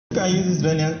can use this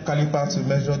vernier caliper to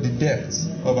measure the depth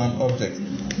of an object.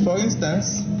 For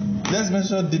instance, let's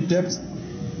measure the depth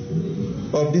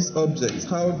of this object.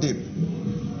 How deep?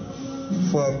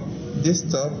 From this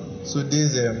top to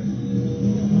this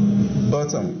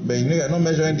bottom. But you are not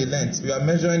measuring the length. We are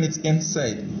measuring it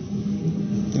inside.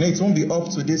 It won't be up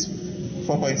to this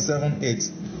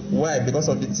 4.78. Why? Because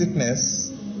of the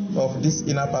thickness of this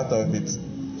inner part of it.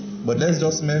 But let's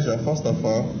just measure first of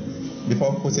all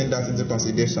before putting that into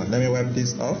consideration. Let me wipe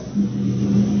this off.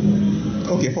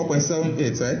 Okay,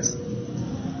 4.78, right?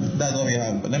 That's what we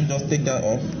have. But let me just take that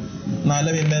off. Now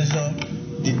let me measure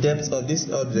the depth of this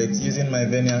object using my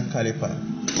vernier caliper.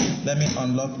 Let me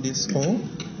unlock this hole.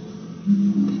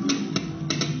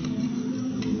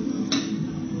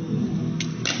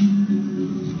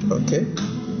 Okay,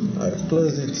 I'll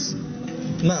close it.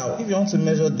 Now, if you want to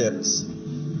measure depth,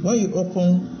 when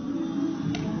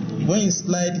you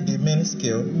slide the main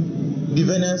scale, the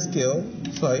vernier scale,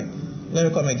 let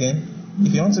me come again.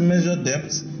 If you want to measure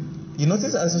depth, you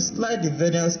notice as you slide the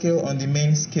vernier scale on the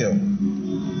main scale,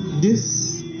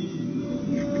 this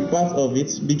part of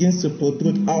it begins to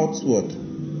protrude outward.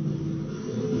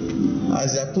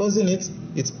 As you are closing it,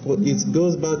 it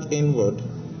goes back inward.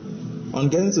 On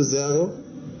getting to 0,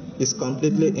 it's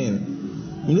completely in.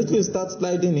 Immediately you start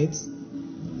sliding it,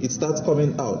 it starts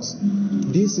coming out.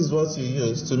 This is what you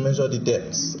use to measure the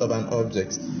depth of an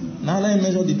object. Now let me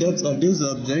measure the depth of this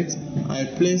object. I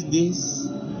place this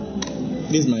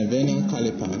is my vernier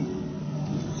caliper.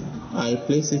 I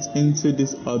place it into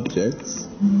this object.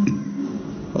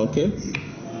 Okay.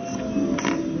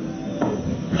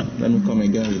 Let me come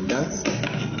again with that.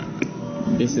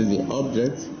 This is the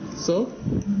object. So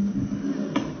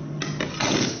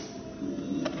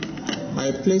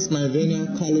I place my vernier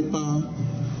caliper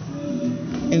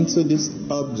into this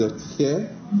object here.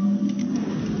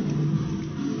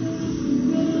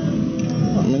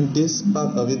 This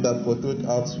part of it that protrudes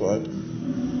outward.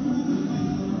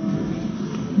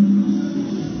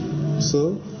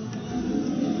 So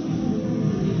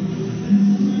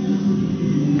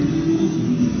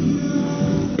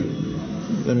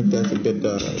let me try to get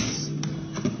that right.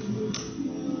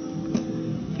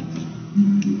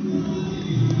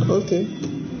 Okay,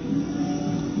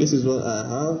 this is what I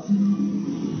have.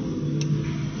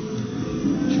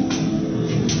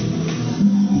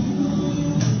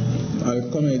 I'll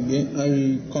come again.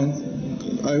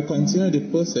 I'll continue the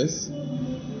process.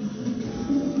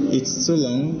 It's too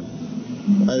long.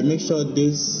 I make sure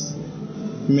this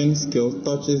main scale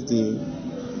touches the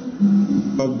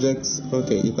object.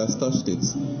 Okay, it has touched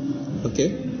it.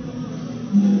 Okay.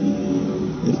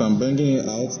 If I'm bringing it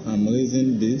out, I'm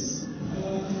raising this.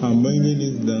 I'm bringing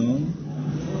it down.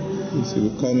 It should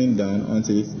be coming down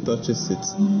until it touches it.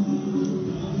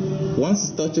 Once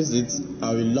it touches it,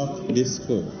 I will lock this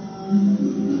screw.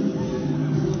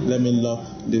 Let me lock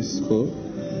this screw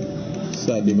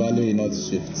so that the value will not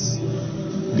shift.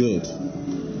 Good.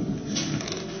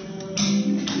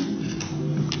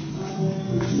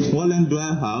 What length do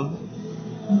I have?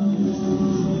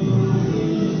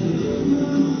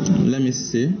 Let me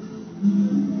see.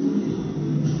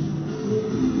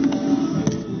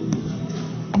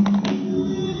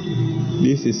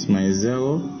 This is my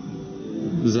 0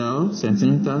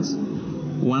 centimeters,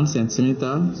 1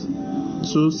 centimeter,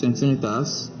 2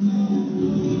 centimeters,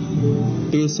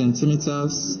 3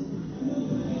 centimeters,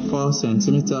 4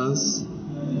 centimeters.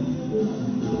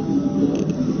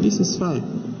 This is 5.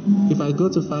 If I go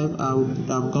to 5,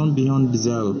 I've gone beyond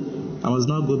 0. I must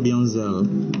not go beyond 0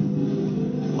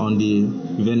 on the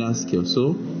vernier scale.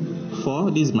 So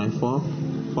 4, this is my 4,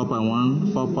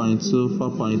 4.1, 4.2,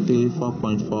 4.3,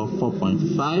 4.4,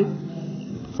 4.5,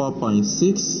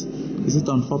 4.6. Is it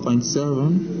on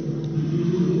 4.7?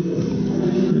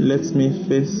 Let me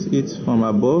face it from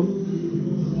above.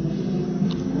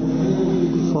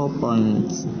 4.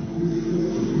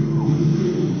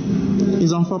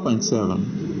 It's on 4.7.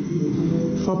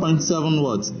 4.7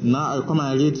 what? Now I come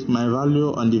and read my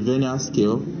value on the vernier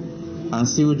scale and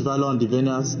see which value on the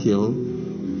vernier scale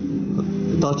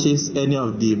touches any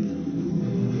of the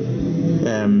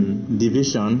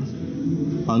division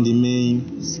on the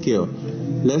main scale.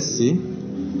 Let's see.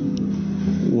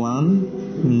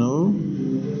 1, no.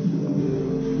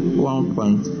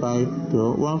 1.5,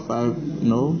 no. 1.5,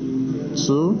 no.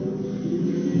 2,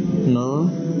 no.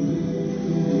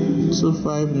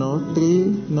 2.5, no. 3,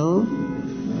 no.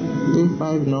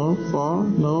 3.5, no. 4,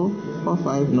 no.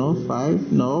 4.5, no.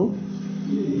 5, no.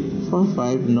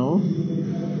 4.5, no.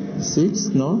 6,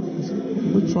 no.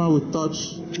 Which one will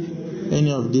touch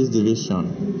any of this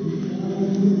division?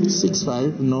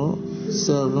 6.5, no.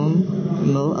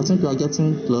 7, no. I think we are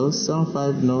getting close. 7,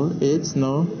 5, no. 8,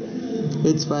 no.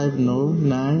 8, 5, no.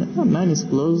 9, 9 is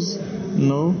close,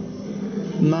 no.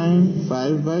 9,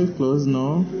 5, very close,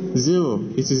 no. 0,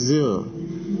 it is 0.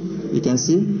 You can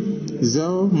see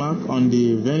 0 mark on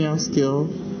the Vernier scale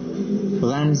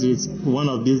rhymes with one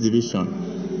of these divisions.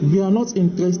 We are not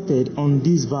interested on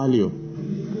this value.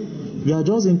 We are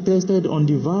just interested on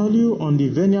the value on the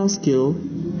Vernier scale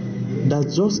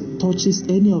that just touches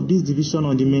any of these divisions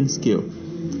on the main scale,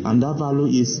 and that value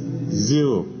is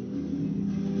 0.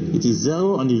 It is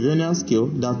 0 on the Vernier scale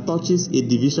that touches a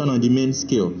division on the main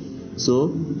scale. So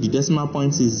the decimal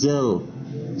point is 0.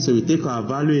 So we take our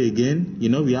value again. You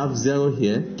know, we have 0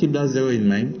 here. Keep that 0 in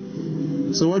mind.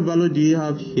 So what value do you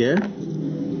have here?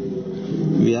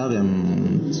 We have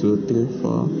 2, 3,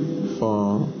 4,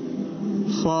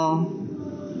 4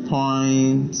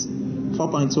 point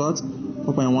what?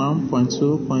 4.1,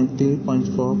 0.2, 0.3,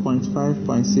 0.4, 0.5,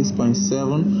 0.6,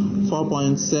 0.7,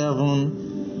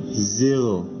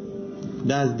 4.70.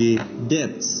 That's the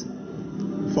depth.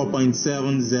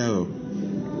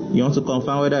 4.70. You want to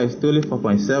confirm whether it's truly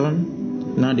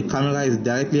 4.7. Now the camera is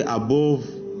directly above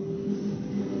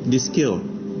the scale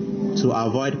to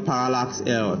avoid parallax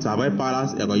error. To avoid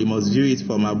parallax error, you must view it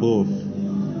from above.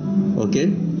 Okay,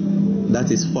 that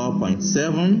is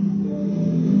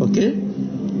 4.7. Okay,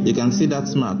 you can see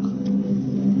that mark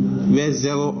where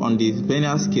 0 on the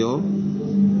Vernier scale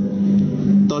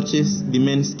touches the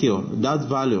main scale. That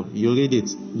value, you read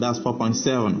it, that's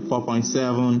 4.7,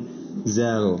 4.70.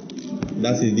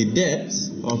 That is the depth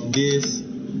of this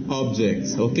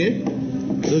object. Okay,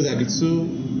 those are the two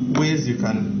ways you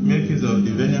can make use of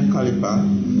the Vernier caliper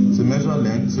to measure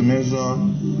length, to measure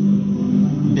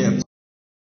depth.